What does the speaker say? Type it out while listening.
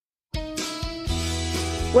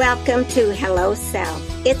Welcome to Hello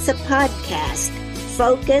Self. It's a podcast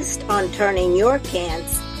focused on turning your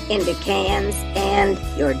can'ts into cans and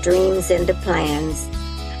your dreams into plans.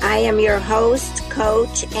 I am your host,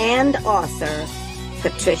 coach, and author,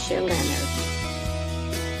 Patricia Leonard.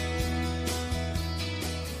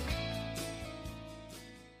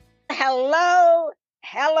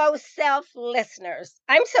 Hello Self listeners.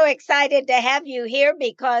 I'm so excited to have you here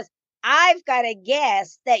because I've got a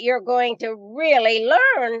guest that you're going to really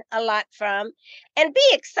learn a lot from and be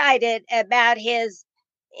excited about his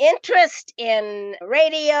interest in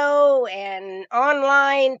radio and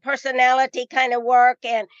online personality kind of work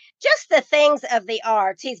and just the things of the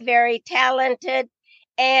arts. He's very talented,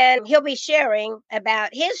 and he'll be sharing about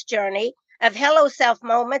his journey of Hello Self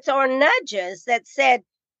moments or nudges that said,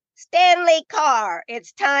 Stanley Karr,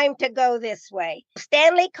 it's time to go this way.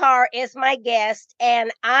 Stanley Karr is my guest,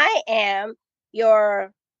 and I am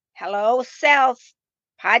your Hello Self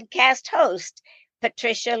podcast host,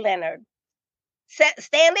 Patricia Leonard.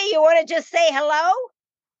 Stanley, you want to just say hello?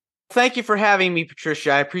 Thank you for having me,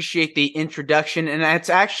 Patricia. I appreciate the introduction, and it's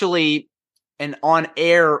actually an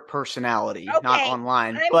on-air personality, not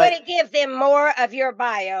online. I'm going to give them more of your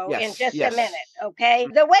bio in just a minute, okay?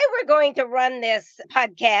 The way we're going to run this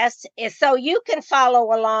podcast is so you can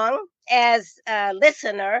follow along as a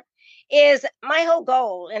listener. Is my whole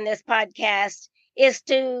goal in this podcast is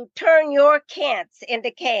to turn your can'ts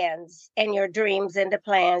into cans and your dreams into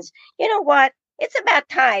plans. You know what? It's about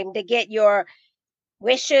time to get your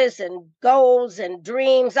wishes and goals and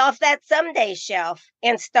dreams off that someday shelf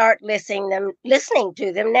and start listening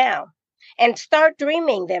to them now and start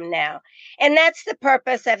dreaming them now. And that's the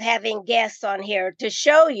purpose of having guests on here, to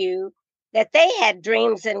show you that they had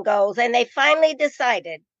dreams and goals and they finally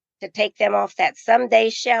decided to take them off that someday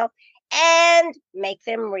shelf and make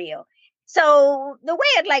them real. So the way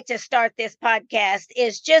I'd like to start this podcast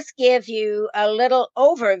is just give you a little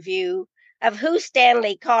overview of who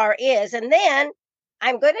Stanley Karr is, and then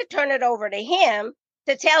I'm going to turn it over to him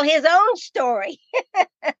to tell his own story.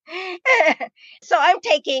 So I'm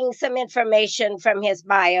taking some information from his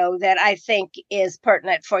bio that I think is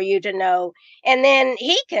pertinent for you to know. And then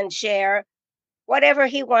he can share whatever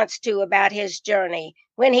he wants to about his journey.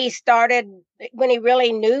 When he started, when he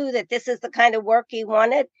really knew that this is the kind of work he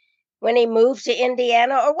wanted, when he moved to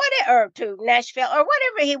Indiana or whatever, or to Nashville, or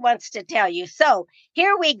whatever he wants to tell you. So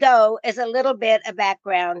here we go as a little bit of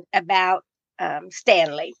background about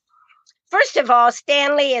Stanley. First of all,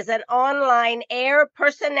 Stanley is an online air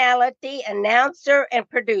personality, announcer, and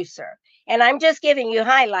producer. And I'm just giving you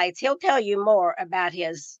highlights. He'll tell you more about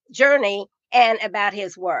his journey and about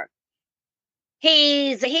his work.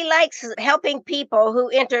 He likes helping people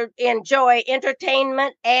who enjoy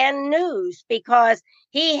entertainment and news, because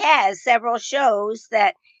he has several shows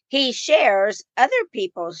that he shares other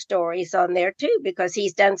people's stories on there too, because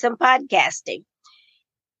he's done some podcasting.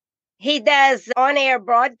 He does on-air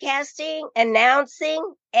broadcasting, announcing,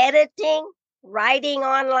 editing, writing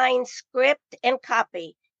online script and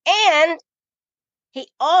copy. And he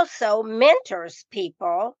also mentors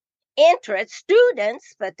people,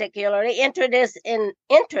 students particularly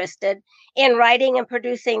interested in writing and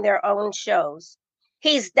producing their own shows.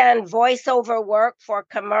 He's done voiceover work for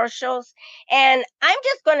commercials. And I'm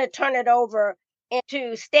just going to turn it over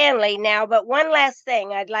to Stanley now. But one last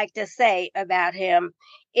thing I'd like to say about him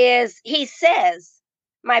is he says,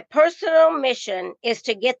 my personal mission is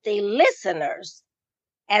to get the listeners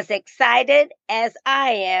as excited as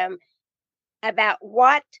I am about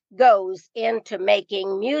what goes into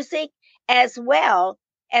making music, as well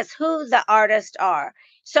as who the artists are.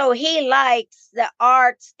 So he likes the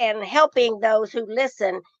arts and helping those who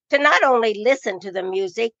listen to not only listen to the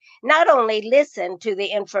music, not only listen to the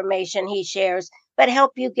information he shares, but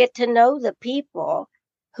help you get to know the people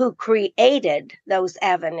who created those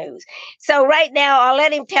avenues. So right now, I'll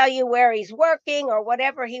let him tell you where he's working or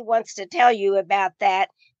whatever he wants to tell you about that.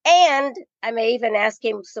 And I may even ask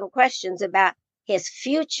him some questions about his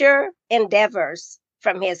future endeavors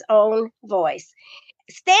from his own voice.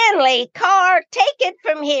 Stanley Karr, take it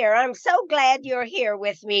from here. I'm so glad you're here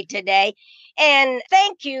with me today. And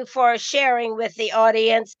thank you for sharing with the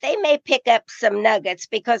audience. They may pick up some nuggets,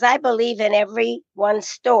 because I believe in everyone's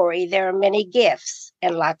story there are many gifts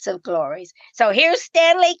and lots of glories. So here's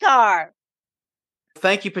Stanley Karr.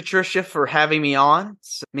 Thank you, Patricia, for having me on.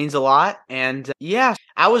 It means a lot. And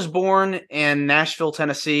I was born in Nashville,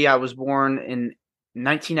 Tennessee. I was born in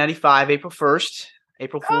 1995, April 1st,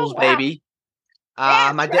 April Fool's baby.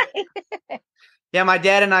 My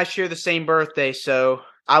dad and I share the same birthday, so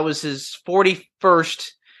I was his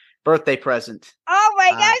 41st birthday present. Oh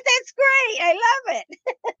my gosh, that's great. I love it.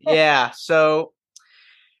 Yeah, so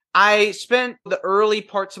I spent the early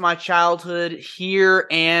parts of my childhood here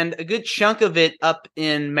and a good chunk of it up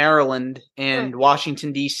in Maryland and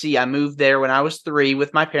Washington, D.C. I moved there when I was 3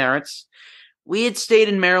 with my parents. We had stayed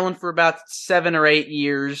in Maryland for about 7 or 8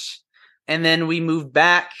 years, and then we moved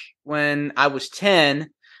back when I was 10.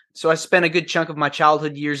 So I spent a good chunk of my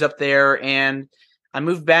childhood years up there, and I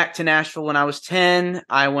moved back to Nashville when I was 10.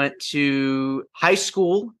 I went to high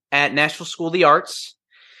school at Nashville School of the Arts,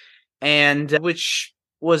 and which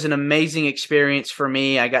was an amazing experience for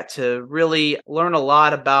me. I got to really learn a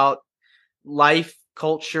lot about life,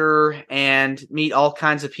 culture, and meet all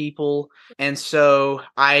kinds of people. And so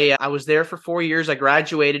I was there for 4 years. I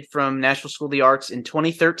graduated from Nashville School of the Arts in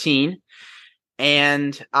 2013,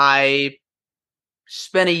 and I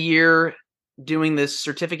spent a year doing this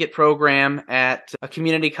certificate program at a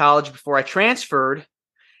community college before I transferred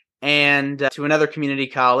and to another community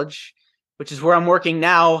college, which is where I'm working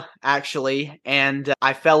now, actually. And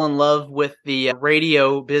I fell in love with the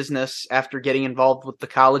radio business after getting involved with the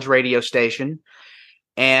college radio station.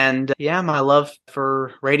 And yeah, my love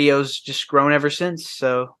for radio's just grown ever since.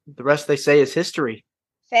 So the rest, they say, is history.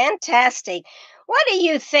 Fantastic. What do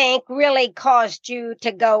you think really caused you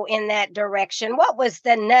to go in that direction? What was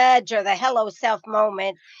the nudge or the hello self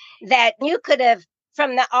moment that you could have,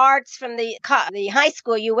 from the arts, from the high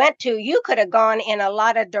school you went to, you could have gone in a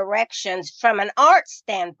lot of directions from an art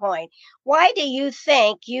standpoint. Why do you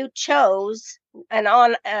think you chose an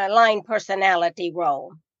online personality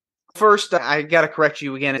role? First, I got to correct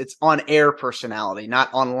you again. It's on-air personality,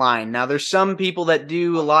 not online. Now, there's some people that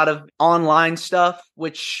do a lot of online stuff,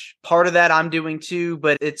 which part of that I'm doing too,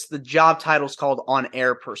 but it's the job title's called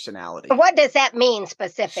on-air personality. What does that mean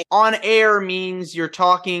specifically? On-air means you're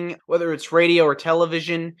talking, whether it's radio or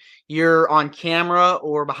television, you're on camera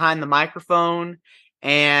or behind the microphone,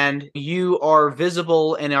 and you are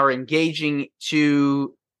visible and are engaging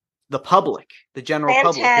to the public, the general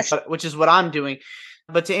public, which is what I'm doing.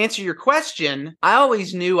 But to answer your question, I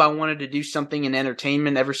always knew I wanted to do something in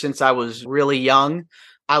entertainment ever since I was really young.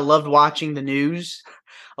 I loved watching the news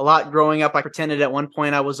a lot growing up. I pretended at one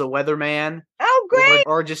point I was a weatherman. Oh, great.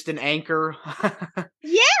 Or just an anchor.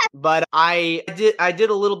 Yeah. But I did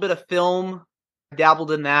a little bit of film. I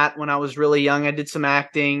dabbled in that when I was really young. I did some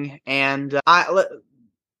acting, and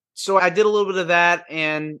so I did a little bit of that,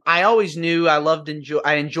 and I always knew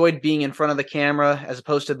I enjoyed being in front of the camera as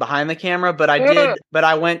opposed to behind the camera. But when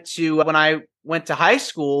I went to high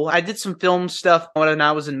school, I did some film stuff when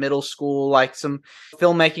I was in middle school, like some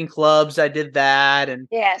filmmaking clubs. I did that, and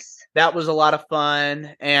yes, that was a lot of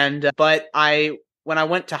fun. And when I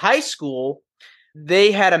went to high school,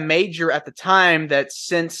 they had a major at the time that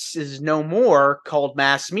since is no more called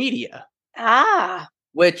mass media.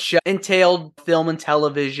 Which entailed film and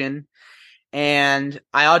television. And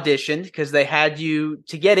I auditioned because they had you,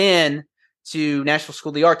 to get in to Nashville School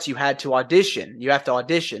of the Arts, you had to audition. You have to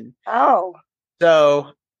audition. Oh.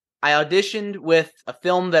 So I auditioned with a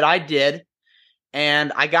film that I did,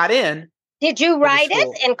 and I got in. Did you write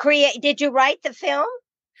it and create? Did you write the film?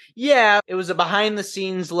 Yeah, it was a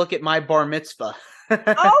behind-the-scenes look at my bar mitzvah. Oh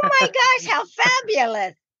my gosh, how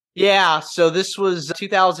fabulous. Yeah, so this was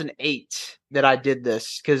 2008 that I did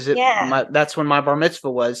this because that's when my bar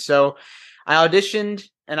mitzvah was. So I auditioned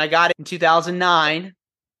and I got it in 2009.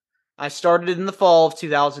 I started in the fall of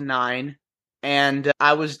 2009, and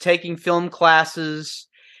I was taking film classes,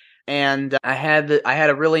 and I had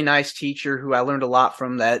a really nice teacher who I learned a lot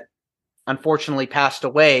from that unfortunately passed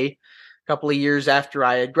away a couple of years after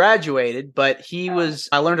I had graduated. But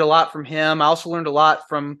I learned a lot from him. I also learned a lot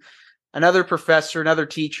from another professor, another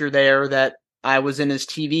teacher there that I was in his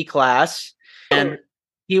TV class, and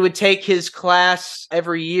he would take his class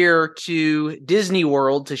every year to Disney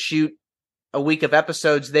World to shoot a week of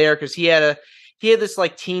episodes there because he had this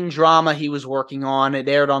like teen drama he was working on. It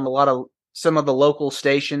aired on some of the local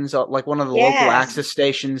stations, like one of the local access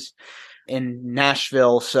stations in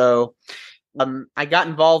Nashville. So I got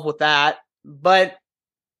involved with that, but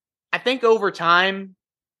I think over time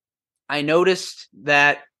I noticed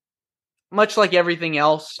that, much like everything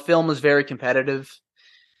else, film is very competitive,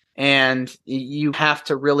 and you have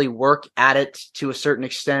to really work at it to a certain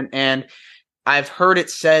extent. And I've heard it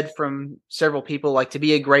said from several people, like, to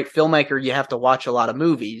be a great filmmaker, you have to watch a lot of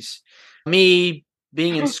movies. Me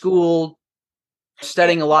being in school,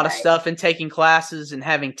 studying a lot of stuff and taking classes and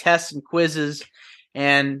having tests and quizzes,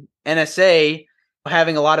 and NSA,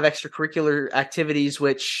 having a lot of extracurricular activities,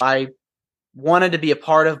 which I wanted to be a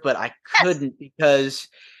part of, but I couldn't because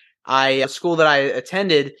the school that I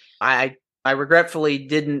attended, I regretfully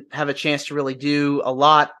didn't have a chance to really do a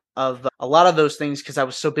lot of a lot of those things because I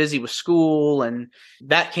was so busy with school, and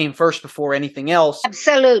that came first before anything else.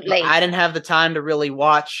 Absolutely. I didn't have the time to really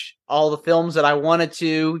watch all the films that I wanted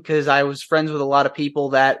to because I was friends with a lot of people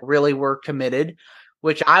that really were committed,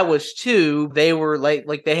 which I was too. They were like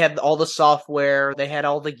they had all the software, they had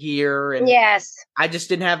all the gear, and yes, I just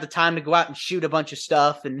didn't have the time to go out and shoot a bunch of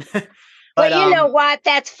stuff. And well, you know what?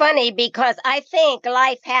 That's funny because I think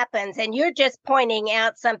life happens, and you're just pointing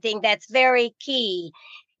out something that's very key.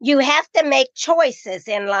 You have to make choices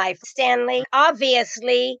in life, Stanley.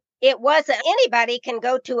 Obviously, it wasn't anybody can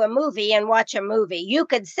go to a movie and watch a movie. You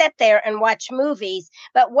could sit there and watch movies,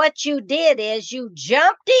 but what you did is you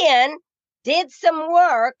jumped in, did some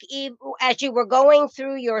work as you were going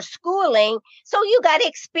through your schooling, so you got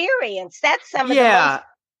experience. That's some of the most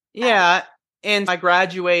yeah. And I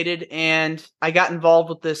graduated and I got involved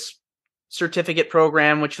with this certificate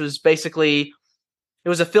program, which was basically, it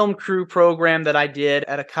was a film crew program that I did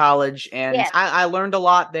at a college. And Yes. I learned a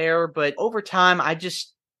lot there, but over time,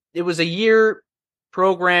 it was a year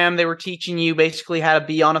program. They were teaching you basically how to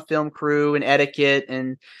be on a film crew and etiquette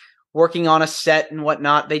and working on a set and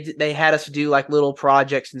whatnot. They had us do like little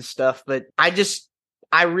projects and stuff, but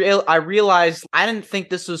I realized I didn't think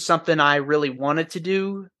this was something I really wanted to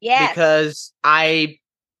do. Yes. Because I'm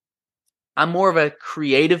more of a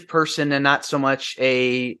creative person and not so much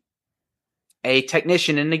a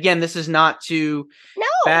technician. And again, this is not to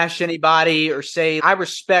bash anybody or say, I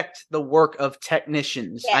respect the work of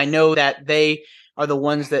technicians. Yes. I know that they are the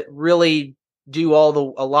ones that really do a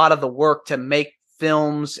lot of the work to make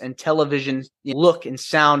films and television look and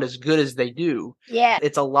sound as good as they do. Yeah.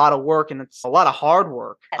 It's a lot of work and it's a lot of hard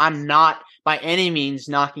work. I'm not by any means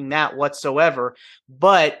knocking that whatsoever,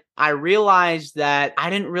 but I realized that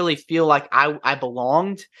I didn't really feel like I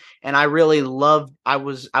belonged, and I really loved, I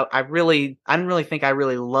didn't really think I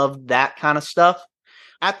really loved that kind of stuff.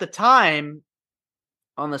 At the time,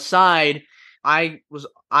 on the side, I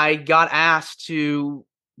got asked to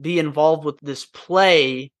be involved with this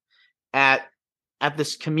play at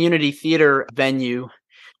this community theater venue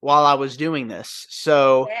while I was doing this.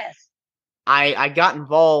 So yes. I got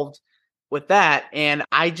involved with that, and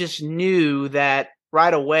I just knew that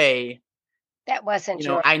right away. That wasn't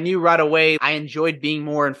I knew right away I enjoyed being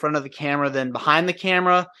more in front of the camera than behind the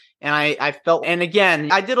camera. And I felt, and again,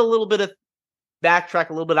 I did a little bit of backtrack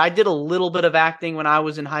a little bit. I did a little bit of acting when I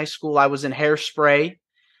was in high school. I was in Hairspray,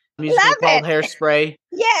 a musical called Hairspray.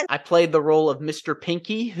 Yes. I played the role of Mr.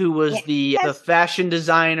 Pinky, who was the fashion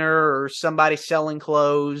designer or somebody selling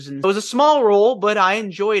clothes. And it was a small role, but I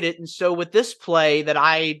enjoyed it. And so with this play that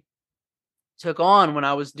I took on when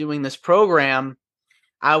I was doing this program,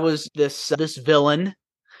 I was this villain,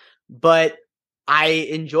 but I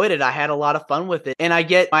enjoyed it. I had a lot of fun with it. And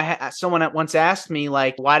someone once asked me,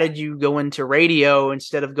 like, why did you go into radio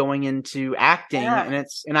instead of going into acting? Yeah.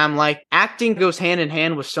 And I'm like, acting goes hand in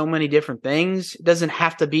hand with so many different things. It doesn't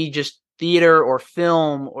have to be just theater or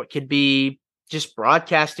film, or it could be just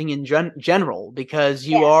broadcasting in general, because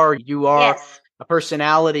you are a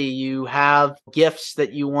personality. You have gifts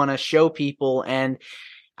that you want to show people. And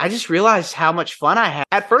I just realized how much fun I had.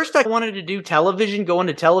 At first, I wanted to do television, go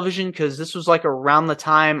into television, because this was like around the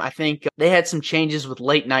time, I think, they had some changes with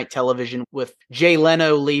late night television, with Jay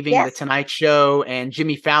Leno leaving The Tonight Show and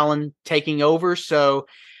Jimmy Fallon taking over. So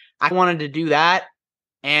I wanted to do that,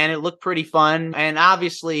 and it looked pretty fun. And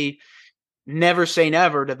obviously, never say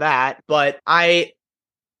never to that. But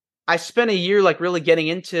I spent a year like really getting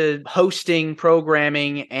into hosting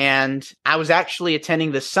programming, and I was actually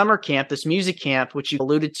attending this summer camp, this music camp, which you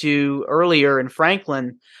alluded to earlier in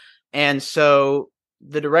Franklin. And so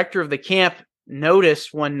the director of the camp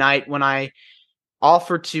noticed one night when I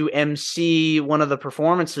offered to MC one of the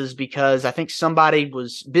performances, because I think somebody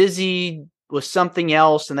was busy with something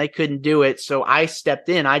else and they couldn't do it. So I stepped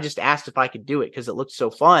in. I just asked if I could do it because it looked so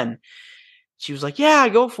fun. She was like, yeah,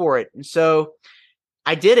 go for it. And so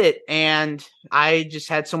I did it, and I just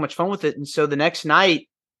had so much fun with it. And so the next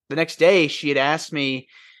day, she had asked me,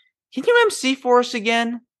 can you MC for us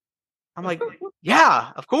again? I'm like, yeah,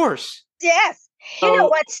 of course. Yes. You know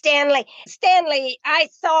what, Stanley, I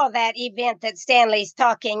saw that event that Stanley's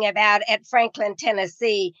talking about at Franklin,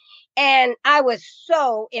 Tennessee, and I was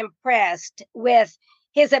so impressed with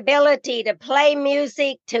his ability to play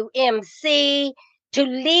music, to MC, to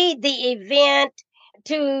lead the event,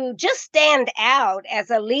 to just stand out as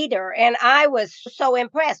a leader. And I was so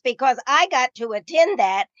impressed because I got to attend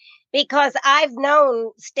that, because I've known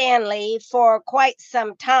Stanley for quite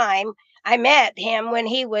some time. I met him when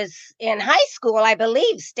he was in high school, I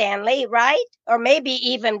believe, Stanley, right? Or maybe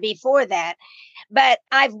even before that. But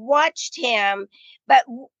I've watched him. But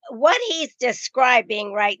what he's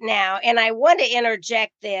describing right now, and I want to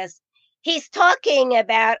interject this, he's talking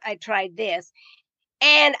about, I tried this,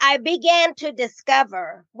 and I began to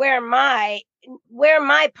discover where my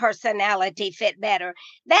personality fit better.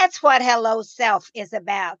 That's what Hello Self is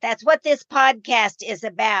about. That's what this podcast is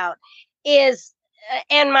about. Is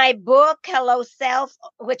And my book Hello Self,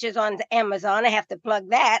 which is on Amazon, I have to plug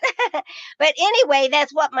that. But anyway,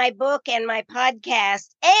 that's what my book and my podcast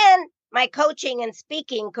and my coaching and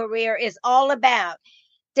speaking career is all about.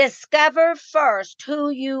 Discover first who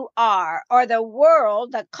you are, or the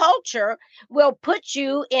world, the culture will put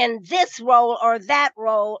you in this role or that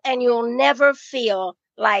role, and you'll never feel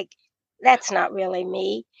like that's not really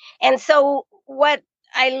me. And so, what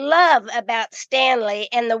I love about Stanley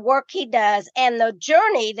and the work he does and the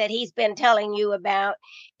journey that he's been telling you about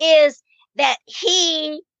is that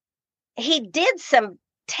he did some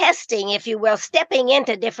testing, if you will, stepping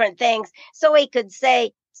into different things so he could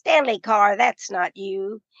say, Stanley Karr, that's not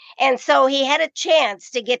you. And so he had a chance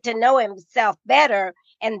to get to know himself better.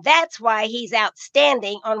 And that's why he's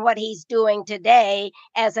outstanding on what he's doing today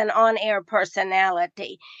as an on-air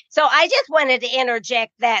personality. So I just wanted to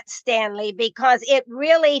interject that, Stanley, because it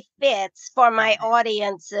really fits for my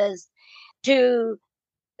audiences to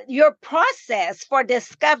your process for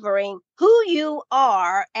discovering who you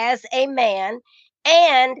are as a man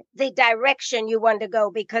and the direction you want to go,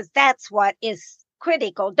 because that's what is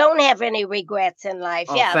critical. Don't have any regrets in life.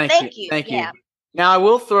 Oh, Yeah, thank you. Thank yeah. you. Now, I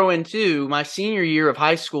will throw in too, my senior year of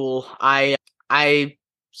high school, I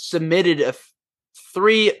submitted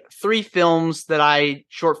three short films that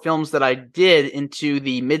I did into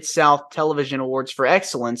the Mid-South Television Awards for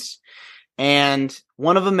Excellence, and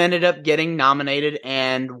one of them ended up getting nominated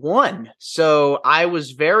and won. So I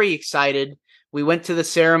was very excited. We went to the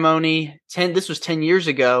ceremony. This was 10 years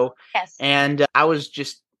ago. Yes. And I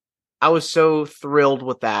was so thrilled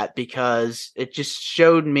with that, because it just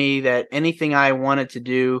showed me that anything I wanted to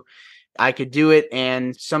do, I could do it,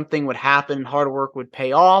 and something would happen. Hard work would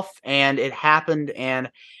pay off, and it happened. And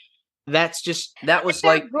that was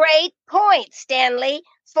like great point, Stanley,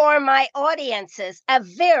 for my audiences.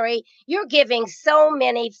 You're giving so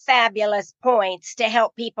many fabulous points to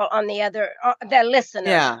help people on the listeners.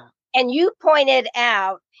 Yeah. And you pointed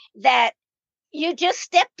out that you just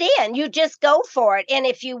stepped in. You just go for it. And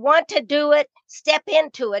if you want to do it, step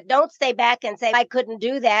into it. Don't stay back and say, I couldn't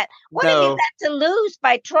do that. What do you got to lose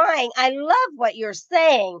by trying? I love what you're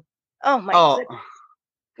saying. Oh, my goodness.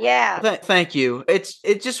 Yeah. Thank you.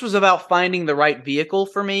 It just was about finding the right vehicle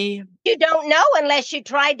for me. You don't know unless you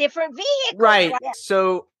try different vehicles. Right.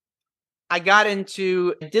 So I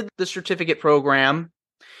did the certificate program.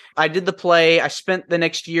 I did the play. I spent the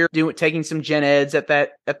next year taking some gen eds at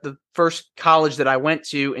the first college that I went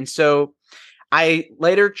to. And so I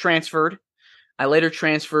later transferred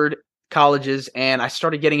colleges, and I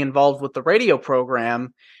started getting involved with the radio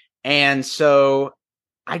program. And so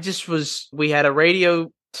we had a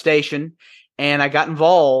radio station, and I got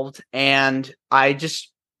involved, and I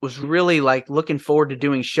just was really like looking forward to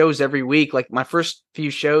doing shows every week. Like my first few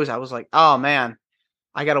shows, I was like, oh man,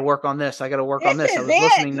 I got to work on this. I got to work on this. I was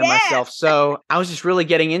listening to myself. So I was just really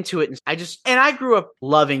getting into it. And I grew up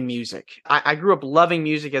loving music. I grew up loving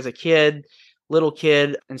music as a little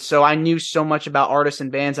kid. And so I knew so much about artists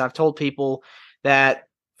and bands. I've told people that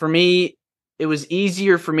for me, it was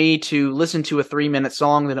easier for me to listen to a 3-minute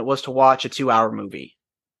song than it was to watch a 2-hour movie.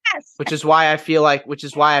 Yes. Which is why I feel like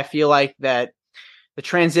that the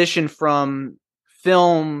transition from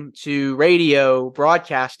film to radio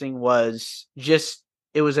broadcasting was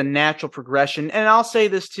it was a natural progression. And I'll say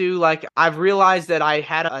this too, like I've realized that I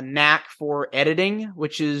had a knack for editing,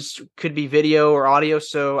 which could be video or audio.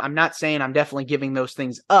 So I'm not saying I'm definitely giving those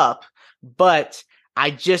things up, but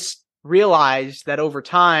I just realized that over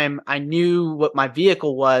time I knew what my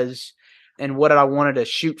vehicle was and what I wanted to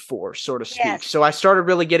shoot for, so to speak. Yes. So I started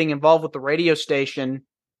really getting involved with the radio station,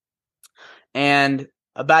 and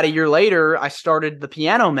about a year later, I started The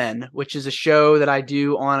Piano Men, which is a show that I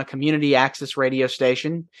do on a community access radio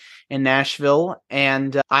station in Nashville.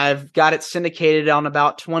 And I've got it syndicated on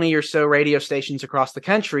about 20 or so radio stations across the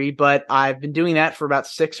country, but I've been doing that for about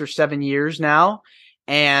 6 or 7 years now.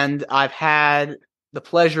 And I've had the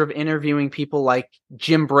pleasure of interviewing people like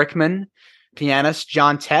Jim Brickman, pianist,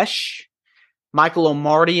 John Tesh, Michael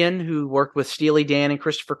O'Mardian, who worked with Steely Dan and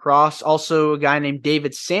Christopher Cross, also a guy named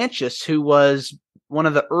David Sanchez, who was one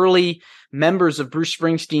of the early members of Bruce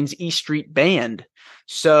Springsteen's E Street Band.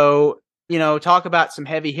 So talk about some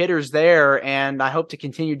heavy hitters there, and I hope to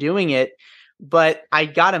continue doing it. But I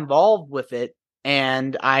got involved with it,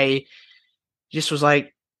 and I just was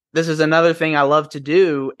like, this is another thing I love to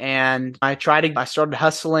do. And I started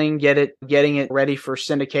hustling, getting it ready for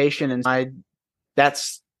syndication. And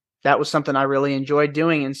that was something I really enjoyed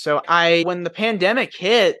doing. And so when the pandemic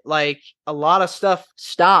hit, like a lot of stuff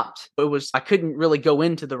stopped. I couldn't really go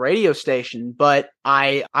into the radio station, but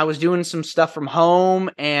I was doing some stuff from home,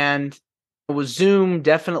 and Zoom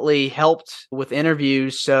definitely helped with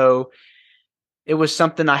interviews. So it was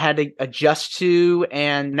something I had to adjust to.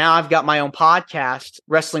 And now I've got my own podcast,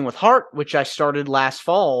 Wrestling with Heart, which I started last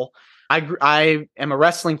fall. I am a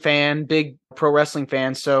wrestling fan, big pro wrestling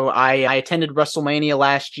fan. So I attended WrestleMania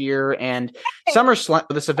last year and SummerSlam,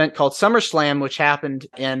 this event called SummerSlam, which happened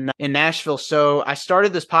in Nashville. So I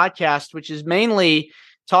started this podcast, which is mainly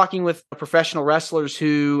talking with professional wrestlers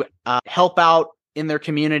who help out in their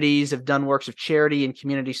communities, have done works of charity and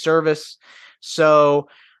community service. So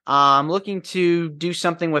I'm looking to do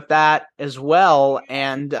something with that as well.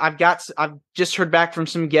 And I've just heard back from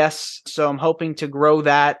some guests, so I'm hoping to grow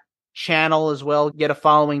that channel as well, get a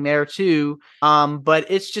following there too. But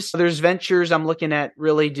it's just, there's ventures I'm looking at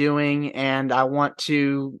really doing, and I want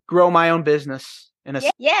to grow my own business.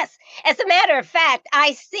 Yes. As a matter of fact,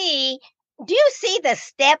 do you see the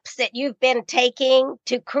steps that you've been taking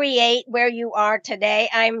to create where you are today?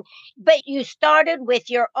 But you started with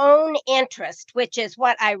your own interest, which is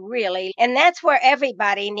what and that's where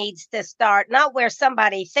everybody needs to start, not where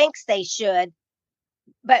somebody thinks they should.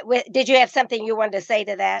 But did you have something you wanted to say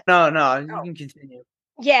to that? No, you can continue.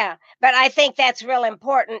 Yeah, but I think that's real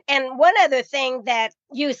important. And one other thing that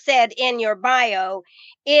you said in your bio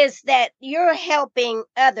is that you're helping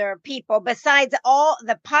other people besides all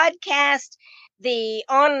the podcast, the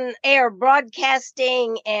on-air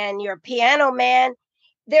broadcasting, and your piano man.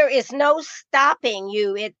 There is no stopping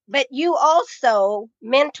you. But you also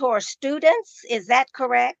mentor students. Is that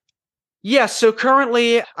correct? Yeah, so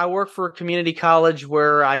currently I work for a community college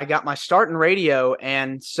where I got my start in radio.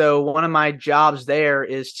 And so one of my jobs there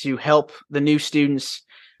is to help the new students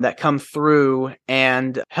that come through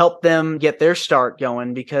and help them get their start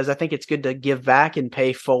going, because I think it's good to give back and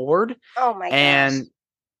pay forward. Oh my gosh. And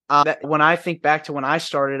when I think back to when I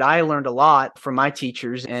started, I learned a lot from my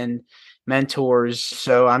teachers and mentors.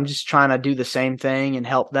 So I'm just trying to do the same thing and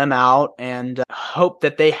help them out, and hope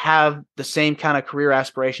that they have the same kind of career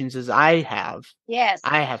aspirations as I have. Yes.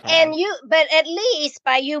 I have had. But at least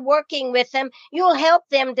by you working with them, you'll help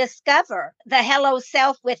them discover the hello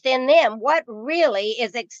self within them, what really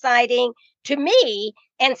is exciting to me.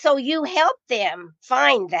 And so you help them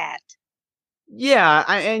find that. Yeah,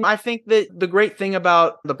 I think that the great thing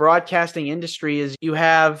about the broadcasting industry is you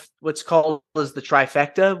have what's called as the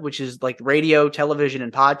trifecta, which is like radio, television,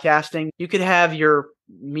 and podcasting. You could have your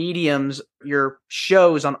mediums, your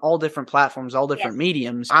shows on all different platforms, all different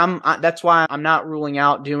mediums. That's why I'm not ruling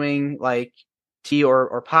out doing like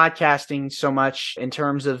or podcasting so much in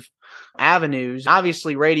terms of avenues.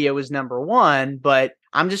 Obviously, radio is number one, but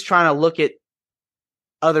I'm just trying to look at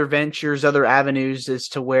other ventures, other avenues as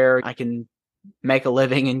to where I can make a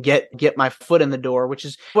living and get my foot in the door, which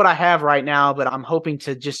is what I have right now, but I'm hoping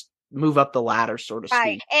to just move up the ladder, so to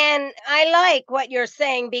speak. And I like what you're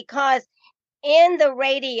saying, because in the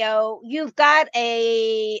radio, you've got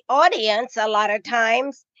a audience a lot of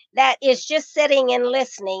times that is just sitting and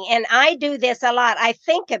listening. And I do this a lot. I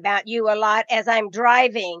think about you a lot as I'm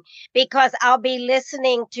driving, because I'll be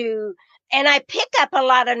listening to, and I pick up a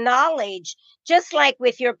lot of knowledge, just like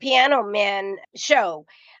with your Piano Men show.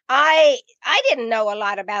 I didn't know a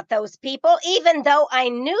lot about those people, even though I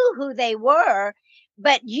knew who they were,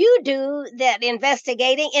 but you do that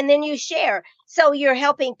investigating and then you share. So you're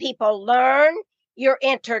helping people learn, you're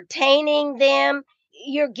entertaining them,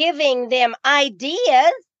 you're giving them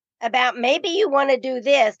ideas about maybe you want to do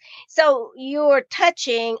this. So you're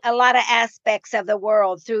touching a lot of aspects of the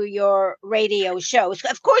world through your radio shows.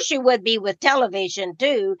 Of course, you would be with television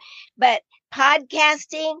too, but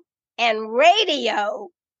podcasting and radio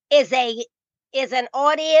is an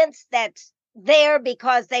audience that's there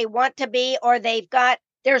because they want to be, or they're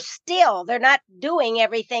not doing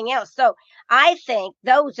everything else. So I think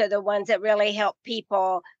those are the ones that really help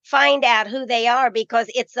people find out who they are,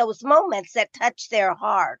 because it's those moments that touch their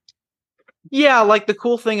heart. Yeah, like the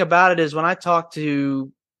cool thing about it is when I talk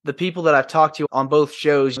to the people that I've talked to on both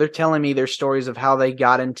shows, they're telling me their stories of how they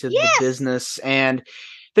got into the business, and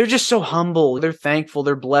they're just so humble. They're thankful.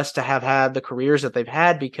 They're blessed to have had the careers that they've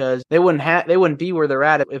had, because they wouldn't be where they're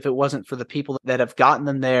at if it wasn't for the people that have gotten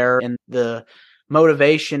them there, and the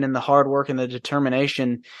motivation and the hard work and the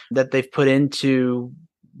determination that they've put into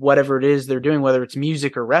whatever it is they're doing, whether it's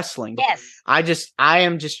music or wrestling. Yes. I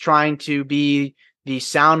am just trying to be the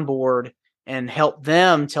soundboard and help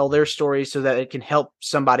them tell their stories so that it can help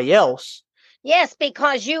somebody else. Yes,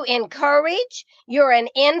 because you encourage, you're an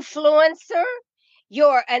influencer,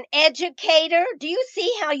 you're an educator. Do you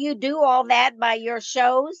see how you do all that by your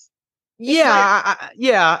shows?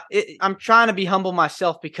 Yeah, I'm trying to be humble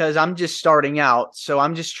myself because I'm just starting out. So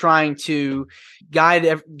I'm just trying to guide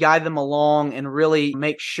them along and really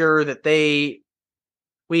make sure that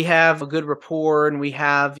we have a good rapport and we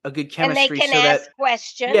have a good chemistry. And they can so ask that,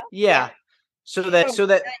 questions. Yeah. So that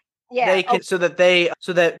they can, so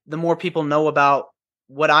that the more people know about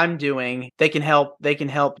what I'm doing, they can help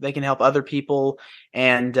other people.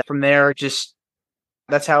 And from there, just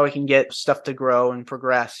that's how we can get stuff to grow and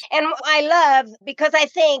progress. And I love, because I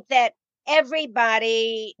think that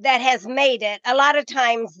everybody that has made it, a lot of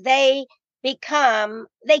times they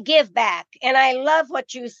give back. And I love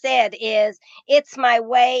what you said is it's my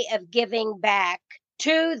way of giving back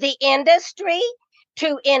to the industry,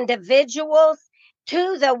 to individuals,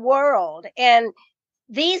 to the world. And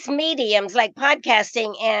these mediums like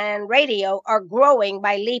podcasting and radio are growing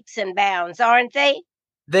by leaps and bounds, aren't they?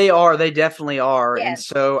 They are. They definitely are. Yes. And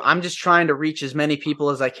so I'm just trying to reach as many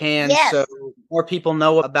people as I can. Yes. So more people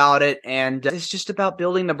know about it. And it's just about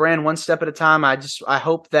building the brand one step at a time. I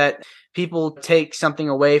hope that people take something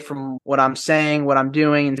away from what I'm saying, what I'm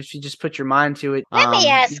doing. And if you just put your mind to it. Let me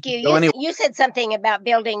ask you, you said something about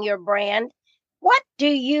building your brand. What do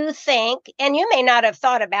you think, and you may not have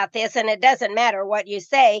thought about this, and it doesn't matter what you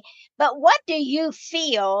say, but what do you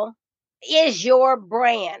feel is your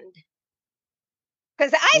brand?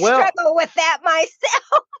 Because I struggle with that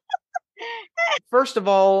myself. First of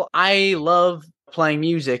all, I love playing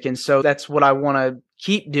music, and so that's what I want to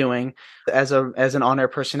keep doing as an on-air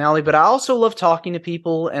personality. But I also love talking to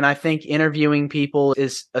people, and I think interviewing people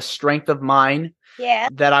is a strength of mine. Yeah.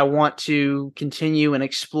 That I want to continue and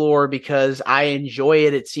explore because I enjoy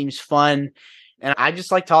it. It seems fun, and I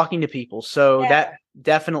just like talking to people. So that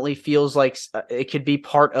definitely feels like it could be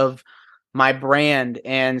part of my brand.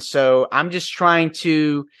 And so I'm just trying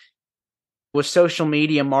to, with social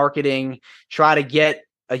media marketing, try to get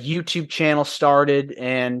a YouTube channel started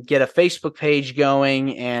and get a Facebook page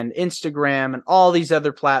going and Instagram and all these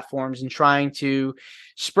other platforms, and trying to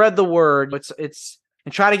spread the word.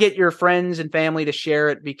 And try to get your friends and family to share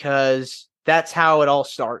it, because that's how it all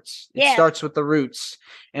starts. It starts with the roots.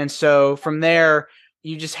 And so from there,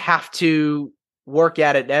 you just have to work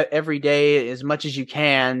at it every day as much as you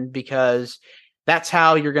can, because that's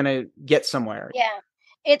how you're going to get somewhere. Yeah,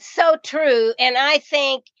 it's so true. And I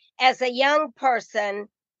think as a young person,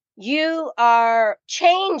 you are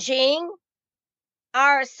changing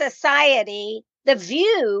our society, the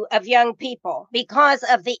view of young people, because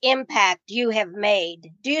of the impact you have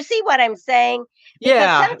made. Do you see what I'm saying?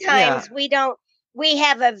 Because sometimes we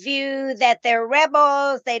have a view that they're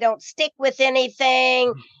rebels, they don't stick with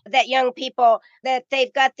anything, that young people, that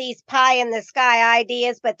they've got these pie in the sky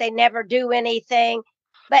ideas, but they never do anything.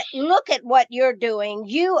 But look at what you're doing.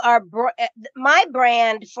 You are, my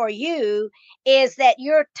brand for you is that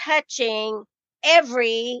you're touching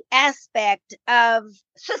every aspect of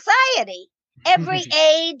society, every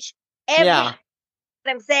age, what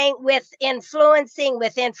I'm saying, with influencing,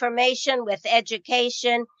 with information, with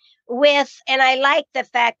education, and I like the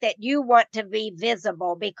fact that you want to be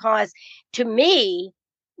visible, because to me,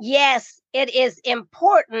 yes, it is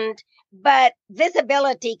important, but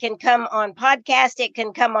visibility can come on podcast, it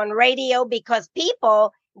can come on radio, because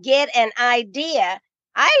people get an idea.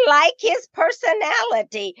 I like his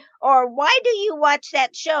personality. Or why do you watch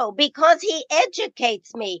that show? Because he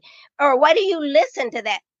educates me. Or why do you listen to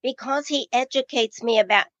that? Because he educates me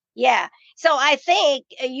about, So I think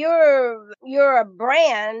you're a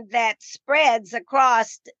brand that spreads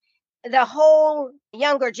across the whole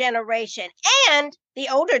younger generation and the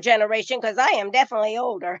older generation, because I am definitely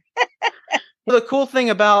older. Well, the cool thing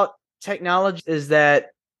about technology is that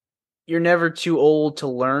you're never too old to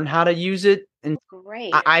learn how to use it. And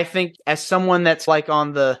great. I think as someone that's like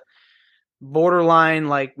on the borderline,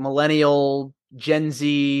 like millennial, Gen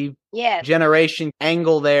Z generation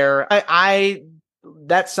angle there, I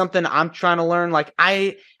that's something I'm trying to learn. Like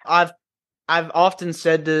I've often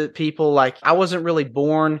said to people, like, I wasn't really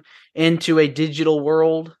born into a digital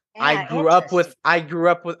world. I grew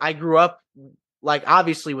up like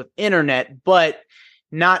obviously with internet, but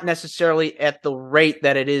not necessarily at the rate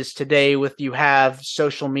that it is today, with you have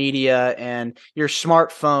social media and your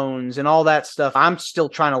smartphones and all that stuff. I'm still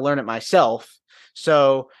trying to learn it myself.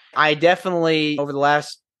 So I definitely, over the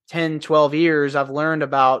last 10, 12 years, I've learned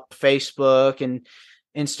about Facebook and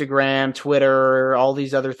Instagram, Twitter, all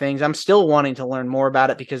these other things. I'm still wanting to learn more about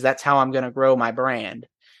it because that's how I'm going to grow my brand.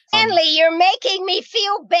 Stanley, you're making me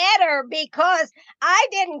feel better because I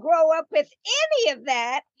didn't grow up with any of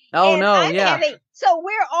that. Oh, and no, I'm yeah. so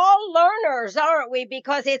we're all learners, aren't we?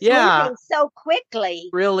 Because it's moving so quickly. It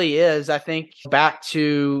really is. I think back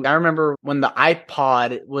to, I remember when the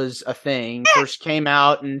iPod was a thing, first came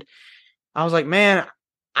out, and I was like, man,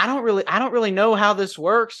 I don't really know how this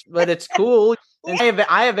works, but it's cool. And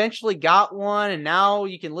I eventually got one, and now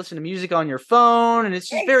you can listen to music on your phone, and it's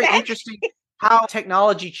just very interesting how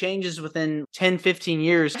technology changes within 10, 15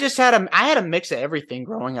 years. I had a mix of everything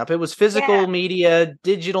growing up. It was physical media,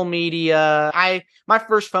 digital media. My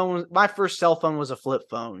first cell phone was a flip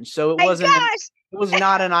phone. So it was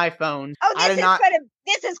not an iPhone.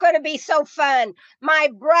 This is going to be so fun. My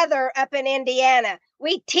brother up in Indiana,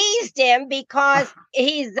 we teased him because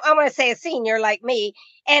I want to say a senior like me.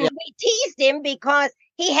 And we teased him because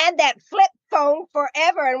he had that flip phone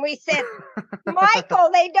forever. And we said, Michael,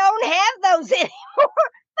 they don't have those anymore.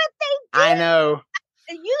 But they do. I know.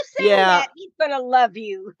 You say that, he's going to love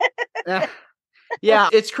you. Yeah,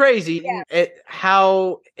 it's crazy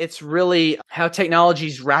how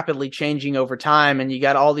technology's rapidly changing over time, and you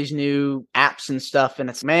got all these new apps and stuff, and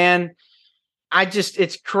it's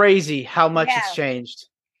crazy how much it's changed.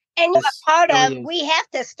 And we have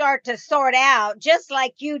to start to sort out, just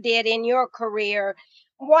like you did in your career,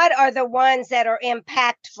 what are the ones that are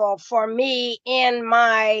impactful for me in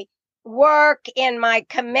my work, in my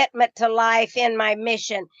commitment to life, in my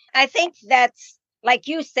mission. I think that's, like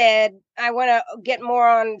you said, I want to get more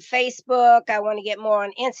on Facebook. I want to get more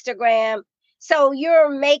on Instagram. So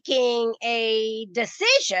you're making a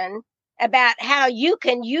decision about how you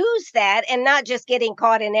can use that and not just getting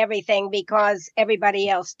caught in everything because everybody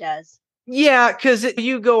else does. Yeah, because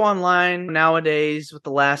you go online nowadays with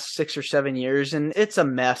the last 6 or 7 years, and it's a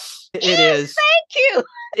mess. It is. Thank you.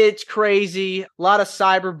 It's crazy. A lot of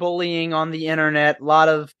cyberbullying on the internet, a lot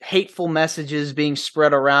of hateful messages being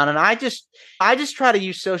spread around. And I just try to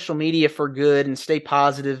use social media for good and stay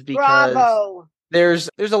positive because there's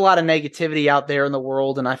a lot of negativity out there in the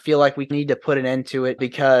world. And I feel like we need to put an end to it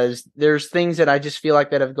because there's things that I just feel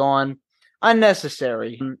like that have gone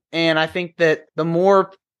unnecessary. And I think that the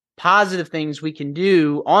more positive things we can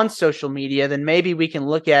do on social media, then maybe we can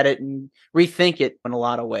look at it and rethink it in a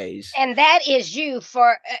lot of ways. And that is you.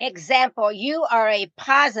 For example, you are a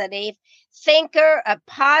positive thinker, a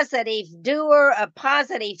positive doer, a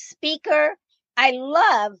positive speaker. I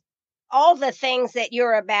love all the things that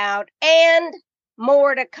you're about and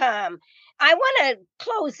more to come. I want to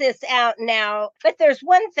close this out now, but there's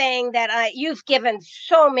one thing that you've given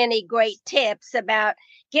so many great tips about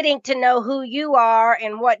getting to know who you are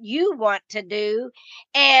and what you want to do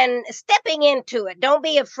and stepping into it. Don't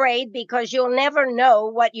be afraid because you'll never know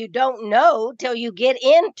what you don't know till you get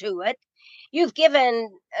into it. You've given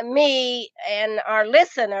me and our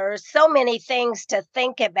listeners so many things to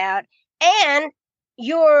think about, and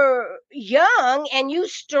you're young and you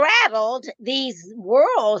straddled these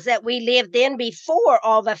worlds that we lived in before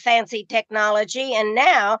all the fancy technology, and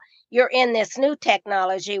now you're in this new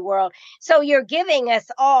technology world. So you're giving us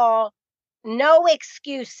all no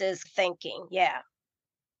excuses thinking.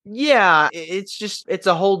 Yeah, it's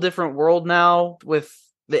a whole different world now with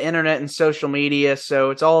the internet and social media.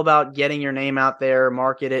 So it's all about getting your name out there,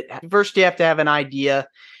 market it. First, you have to have an idea.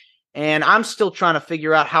 And I'm still trying to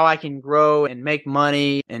figure out how I can grow and make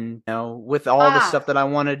money and, with all the stuff that I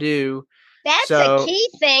want to do. That's a key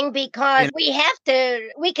thing because we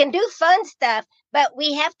can do fun stuff, but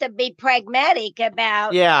we have to be pragmatic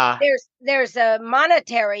about, there's a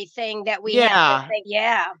monetary thing that we have to think.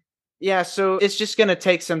 Yeah, so it's just going to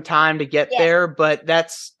take some time to get there, but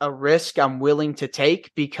that's a risk I'm willing to take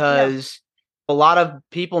because a lot of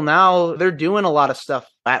people now, they're doing a lot of stuff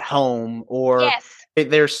at home or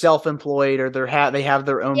they're self-employed or they have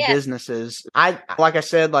their own businesses. Like I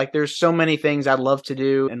said, there's so many things I'd love to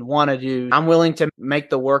do and want to do. I'm willing to make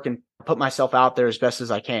the work and put myself out there as best as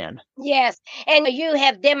I can. Yes. And you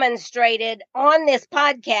have demonstrated on this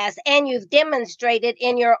podcast and you've demonstrated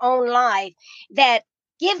in your own life that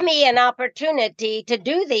give me an opportunity to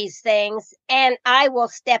do these things and I will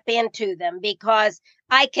step into them because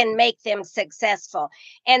I can make them successful.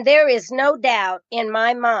 And there is no doubt in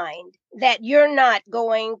my mind that you're not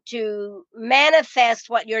going to manifest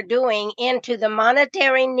what you're doing into the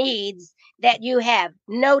monetary needs that you have.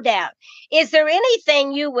 No doubt. Is there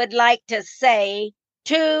anything you would like to say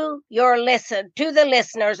to the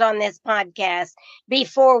listeners on this podcast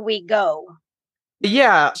before we go?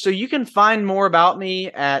 Yeah, so you can find more about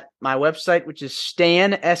me at my website, which is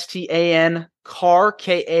Stan, Stan, Karr,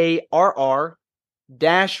 Karr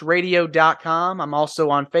radio.com. I'm also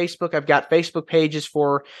on Facebook. I've got Facebook pages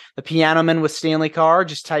for the Piano Man with Stanley Karr.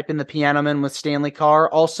 Just type in the Piano Man with Stanley Karr.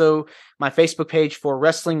 Also, my Facebook page for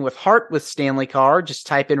Wrestling with Heart with Stanley Karr. Just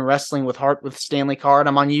type in Wrestling with Heart with Stanley Karr. And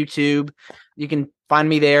I'm on YouTube. You can find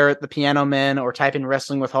me there at the Piano Man, or type in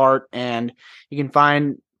Wrestling with Heart, and you can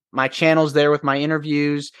find my channels there with my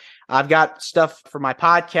interviews. I've got stuff for my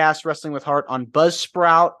podcast, Wrestling with Heart, on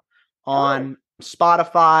Buzzsprout, on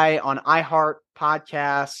Spotify, on iHeart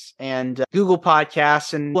Podcasts, and Google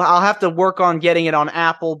Podcasts, and I'll have to work on getting it on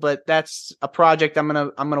Apple, but that's a project I'm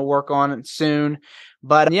gonna work on soon.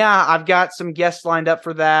 But yeah, I've got some guests lined up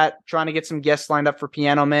for that, trying to get some guests lined up for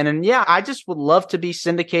Piano Man. And yeah, I just would love to be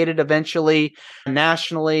syndicated eventually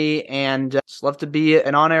nationally, and just love to be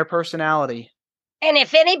an on-air personality. And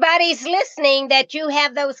if anybody's listening that you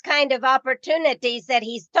have those kind of opportunities that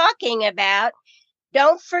he's talking about,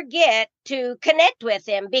 don't forget to connect with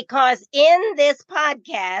him, because in this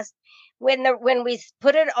podcast, when we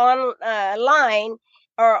put it online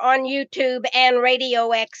or on YouTube and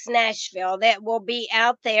RadioX Nashville, that will be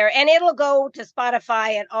out there, and it'll go to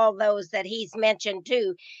Spotify and all those that he's mentioned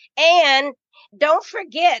too. And don't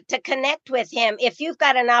forget to connect with him if you've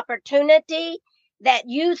got an opportunity that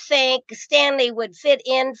you think Stanley would fit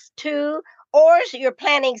into, or you're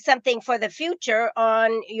planning something for the future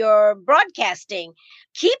on your broadcasting.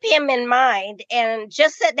 Keep him in mind and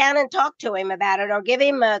just sit down and talk to him about it, or give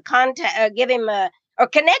him a contact, or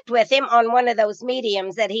connect with him on one of those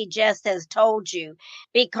mediums that he just has told you,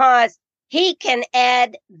 because he can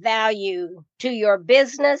add value to your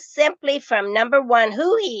business simply from, number one,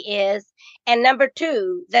 who he is, and number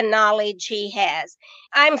two, the knowledge he has.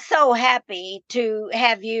 I'm so happy to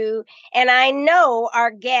have you. And I know our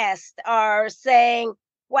guests are saying,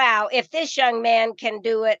 wow, if this young man can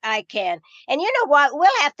do it, I can. And you know what?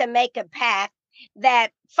 We'll have to make a pact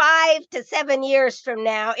that 5 to 7 years from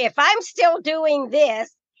now, if I'm still doing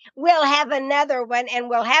this, we'll have another one, and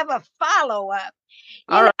we'll have a follow-up.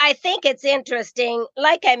 I think it's interesting.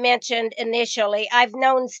 Like I mentioned initially, I've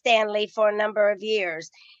known Stanley for a number of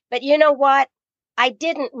years. But you know what? I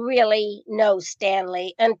didn't really know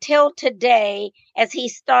Stanley until today, as he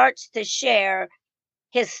starts to share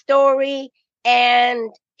his story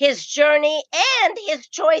and his journey and his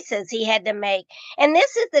choices he had to make. And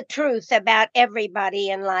this is the truth about everybody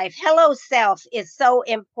in life. Hello self is so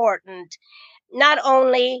important, not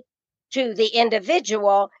only to the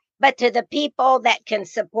individual, but to the people that can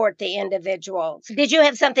support the individual. Did you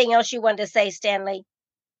have something else you wanted to say, Stanley?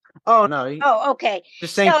 Oh, no. Oh, okay.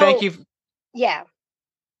 Just saying thank you. Yeah.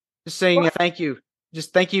 Just saying thank you.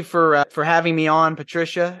 Just thank you for having me on,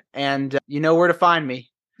 Patricia. And you know where to find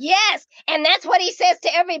me. Yes. And that's what he says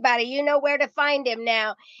to everybody. You know where to find him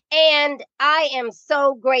now. And I am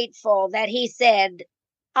so grateful that he said,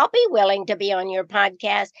 I'll be willing to be on your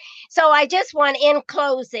podcast. So I just want, in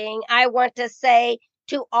closing, I want to say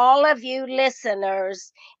to all of you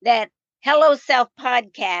listeners that Hello Self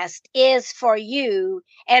Podcast is for you,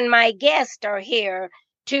 and my guests are here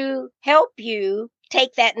to help you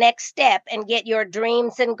take that next step and get your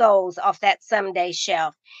dreams and goals off that someday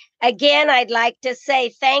shelf. Again, I'd like to say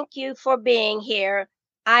thank you for being here.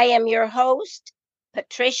 I am your host,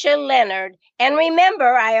 Patricia Leonard. And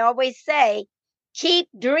remember, I always say, keep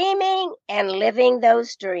dreaming and living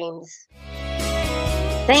those dreams.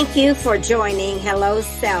 Thank you for joining Hello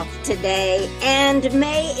Self today, and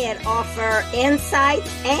may it offer insights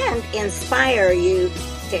and inspire you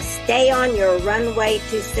to stay on your runway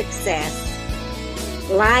to success.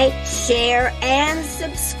 Like, share, and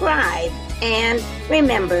subscribe. And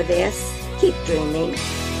remember this, keep dreaming.